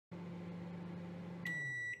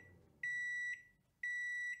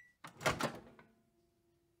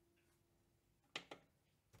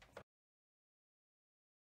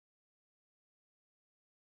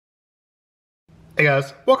Hey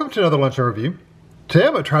guys, welcome to another Lunchtime review. Today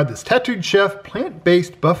I'm going to try this Tattooed Chef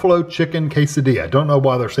plant-based buffalo chicken quesadilla. I don't know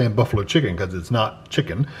why they're saying buffalo chicken because it's not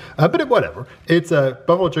chicken, but whatever. It's a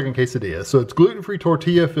buffalo chicken quesadilla. So it's gluten-free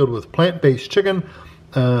tortilla filled with plant-based chicken,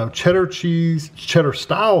 cheddar cheese, cheddar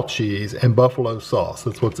style cheese, and buffalo sauce.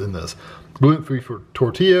 That's what's in this. Gluten-free for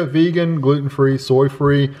tortilla, vegan, gluten-free,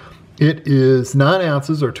 soy-free. It is 9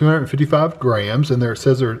 ounces or 255 grams, and there it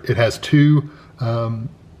says it has 2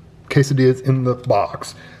 quesadillas in the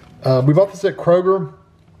box. We bought this at Kroger.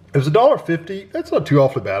 It was $1.50. It's not too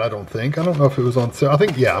awfully bad, I don't think. I don't know if it was on sale. I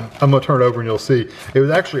think, yeah, I'm gonna turn it over and you'll see. It was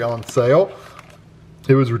actually on sale.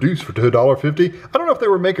 It was reduced to $1.50. I don't know if they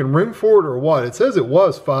were making room for it or what. It says it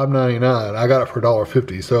was $5.99. I got it for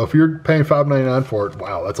 $1.50. So if you're paying $5.99 for it,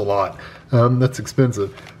 wow, that's a lot. That's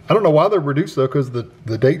expensive. I don't know why they're reduced though, because the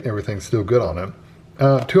date and everything's still good on it.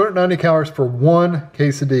 290 calories for 1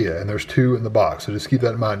 quesadilla, and there's 2 in the box. So just keep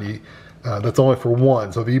that in mind. That's only for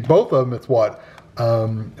 1. So if you eat both of them, it's what?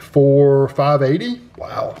 For $580?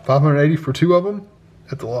 Wow, $580 for 2 of them?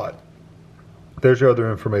 That's a lot. There's your other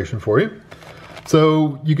information for you.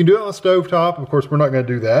 So you can do it on a stovetop. Of course, we're not going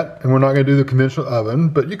to do that, and we're not going to do the conventional oven,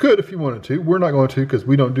 but you could if you wanted to. We're not going to because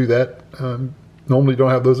we don't do that. Normally don't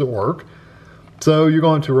have those at work. So you're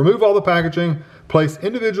going to remove all the packaging, place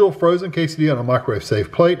individual frozen quesadilla on a microwave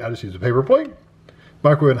safe plate. I just use a paper plate.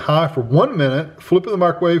 Microwave in high for 1 minute, flip it in the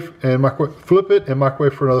microwave and flip it and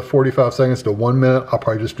microwave for another 45 seconds to 1 minute. I'll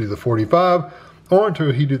probably just do the 45 or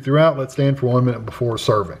until heated throughout. Let stand for 1 minute before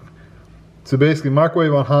serving. So basically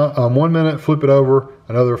microwave on high 1 minute, flip it over,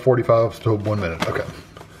 another 45 to 1 minute. Okay.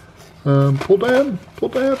 Pull down,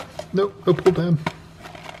 nope, no pull down.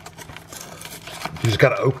 You just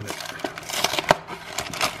gotta open it.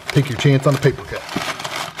 Take your chance on a paper cut.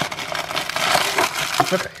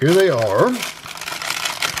 Okay, here they are.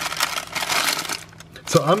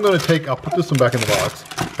 So I'm gonna I'll put this one back in the box.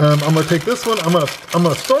 I'm gonna take this one, I'm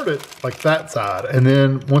gonna start it like that side, and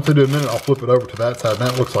then once I do a minute, I'll flip it over to that side, and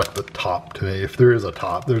that looks like the top to me, if there is a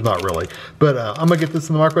top. There's not really. But I'm gonna get this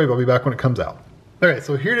in the microwave. I'll be back when it comes out. Okay,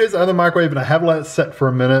 so here it is out of the microwave, and I have let it set for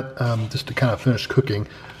a minute, just to kind of finish cooking.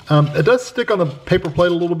 It does stick on the paper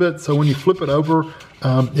plate a little bit, so when you flip it over,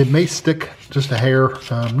 it may stick just a hair.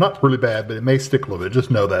 Not really bad, but it may stick a little bit.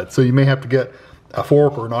 Just know that. So you may have to get a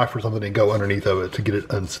fork or a knife or something and go underneath of it to get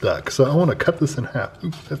it unstuck. So I want to cut this in half.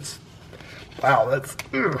 Oops, that's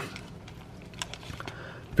ugh.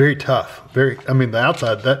 Very tough. I mean, the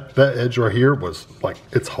outside, that edge right here was like,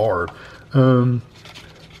 it's hard. The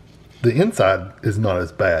inside is not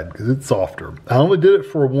as bad because it's softer. I only did it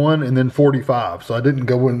for 1 and then 45, so I didn't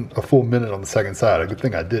go in a full minute on the second side. A good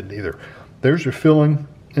thing I didn't either. There's your filling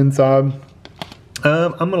inside.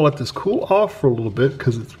 I'm gonna let this cool off for a little bit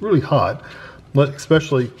because it's really hot.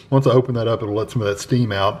 Especially once I open that up, it'll let some of that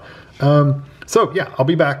steam out. So yeah, I'll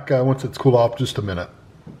be back once it's cooled off, just a minute.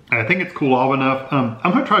 I think it's cooled off enough. I'm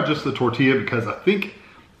gonna try just the tortilla because I think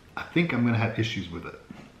I'm gonna have issues with it.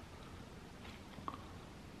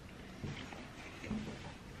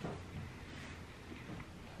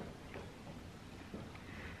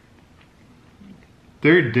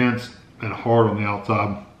 Very dense and hard on the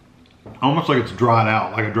outside. Almost like it's dried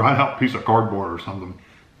out, like a dried out piece of cardboard or something.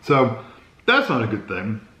 So that's not a good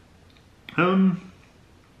thing. Got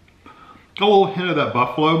a little hint of that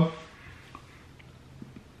buffalo.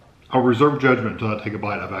 I'll reserve judgment until I take a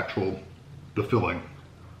bite of the filling.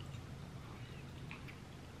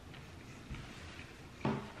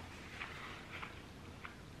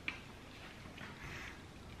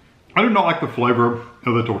 I do not like the flavor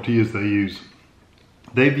of the tortillas they use.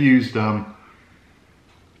 They've used, I've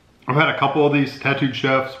had a couple of these Tattooed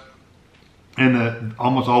Chefs, and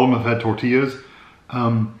almost all of them have had tortillas.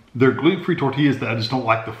 They're gluten-free tortillas that I just don't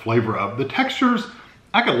like the flavor of. The textures,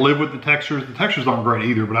 I could live with the textures. The textures aren't great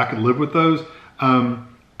either, but I could live with those. I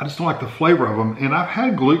just don't like the flavor of them. And I've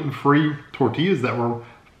had gluten-free tortillas that were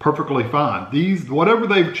perfectly fine. These, whatever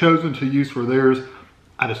they've chosen to use for theirs,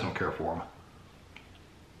 I just don't care for them.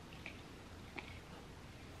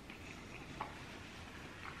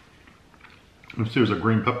 Let's see, there's a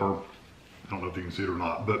green pepper. I don't know if you can see it or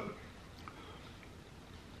not, but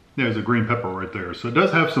yeah, there's a green pepper right there. So it does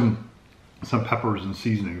have some peppers and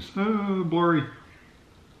seasonings. Blurry.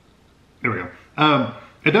 There we go.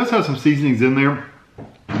 It does have some seasonings in there.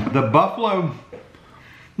 The buffalo,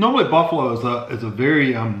 normally buffalo is a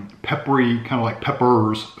very peppery, kind of like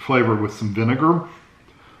peppers flavor with some vinegar.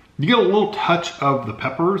 You get a little touch of the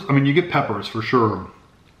peppers. I mean, you get peppers for sure,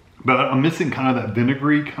 but I'm missing kind of that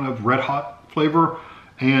vinegary, kind of red hot flavor,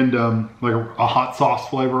 and like a hot sauce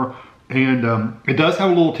flavor. And it does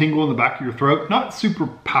have a little tingle in the back of your throat. Not super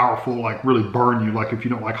powerful, like really burn you, like if you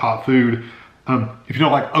don't like hot food. If you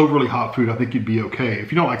don't like overly hot food, I think you'd be okay.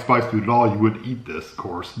 If you don't like spicy food at all, you wouldn't eat this, of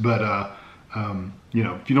course. But, you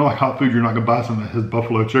know, if you don't like hot food, you're not gonna buy something that has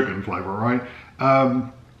buffalo chicken flavor, right?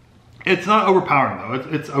 It's not overpowering though,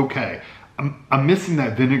 it's okay. I'm missing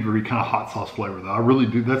that vinegary kind of hot sauce flavor though. I really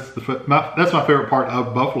do. That's my favorite part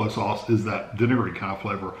of buffalo sauce, is that vinegary kind of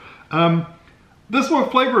flavor. This one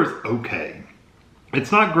flavor is okay.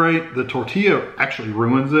 It's not great. The tortilla actually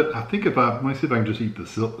ruins it. I think let me see if I can just eat the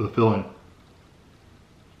filling.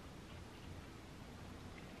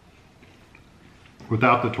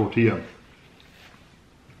 Without the tortilla.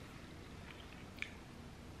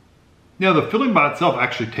 Now the filling by itself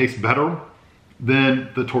actually tastes better than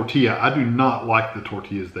the tortilla. I do not like the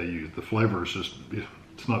tortillas they use. The flavor is just,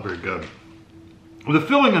 it's not very good. The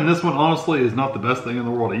filling in this one honestly is not the best thing in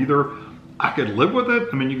the world either. I could live with it.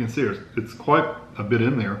 I mean, you can see it's quite a bit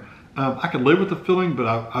in there. I could live with the filling, but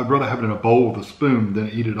I'd rather have it in a bowl with a spoon than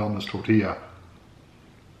eat it on this tortilla.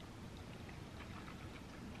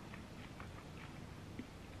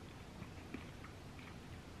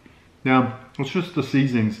 Now, it's just the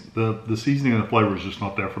seasonings. The seasoning and the flavor is just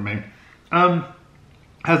not there for me.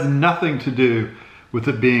 Has nothing to do with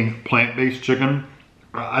it being plant-based chicken.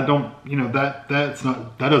 I don't, you know, that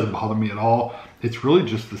doesn't bother me at all. It's really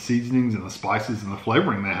just the seasonings and the spices and the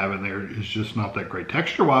flavoring they have in there is just not that great.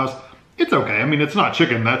 Texture-wise, it's okay. I mean, it's not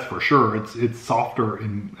chicken, that's for sure. It's softer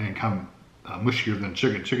and kind of mushier than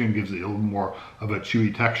chicken. Chicken gives it a little more of a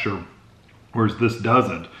chewy texture, whereas this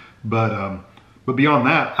doesn't. But beyond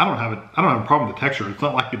that, I don't have a problem with the texture. It's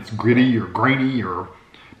not like it's gritty or grainy or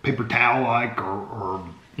paper towel-like or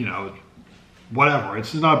you know, whatever.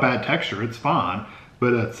 It's just not a bad texture. It's fine,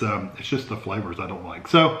 but it's just the flavors I don't like.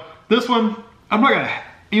 So this one, I'm not gonna.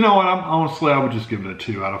 You know what? Honestly, I would just give it a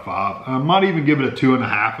 2 out of 5. I might even give it a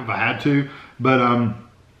 2.5 if I had to. But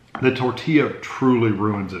the tortilla truly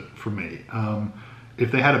ruins it for me.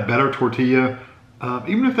 If they had a better tortilla,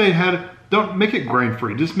 even if they had. Don't make it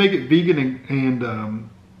grain-free. Just make it vegan and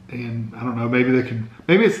I don't know,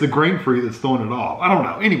 maybe it's the grain-free that's throwing it off. I don't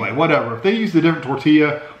know. Anyway, whatever. If they used a different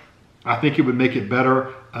tortilla, I think it would make it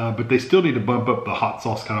better. But they still need to bump up the hot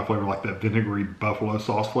sauce kind of flavor, like that vinegary buffalo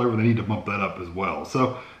sauce flavor. They need to bump that up as well.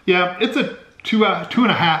 So yeah, it's a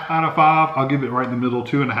 2.5 out of 5. I'll give it right in the middle,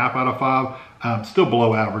 2.5 out of 5. Still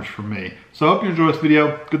below average for me. So I hope you enjoyed this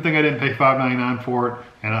video. Good thing I didn't pay $5.99 for it,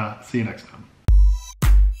 and see you next time.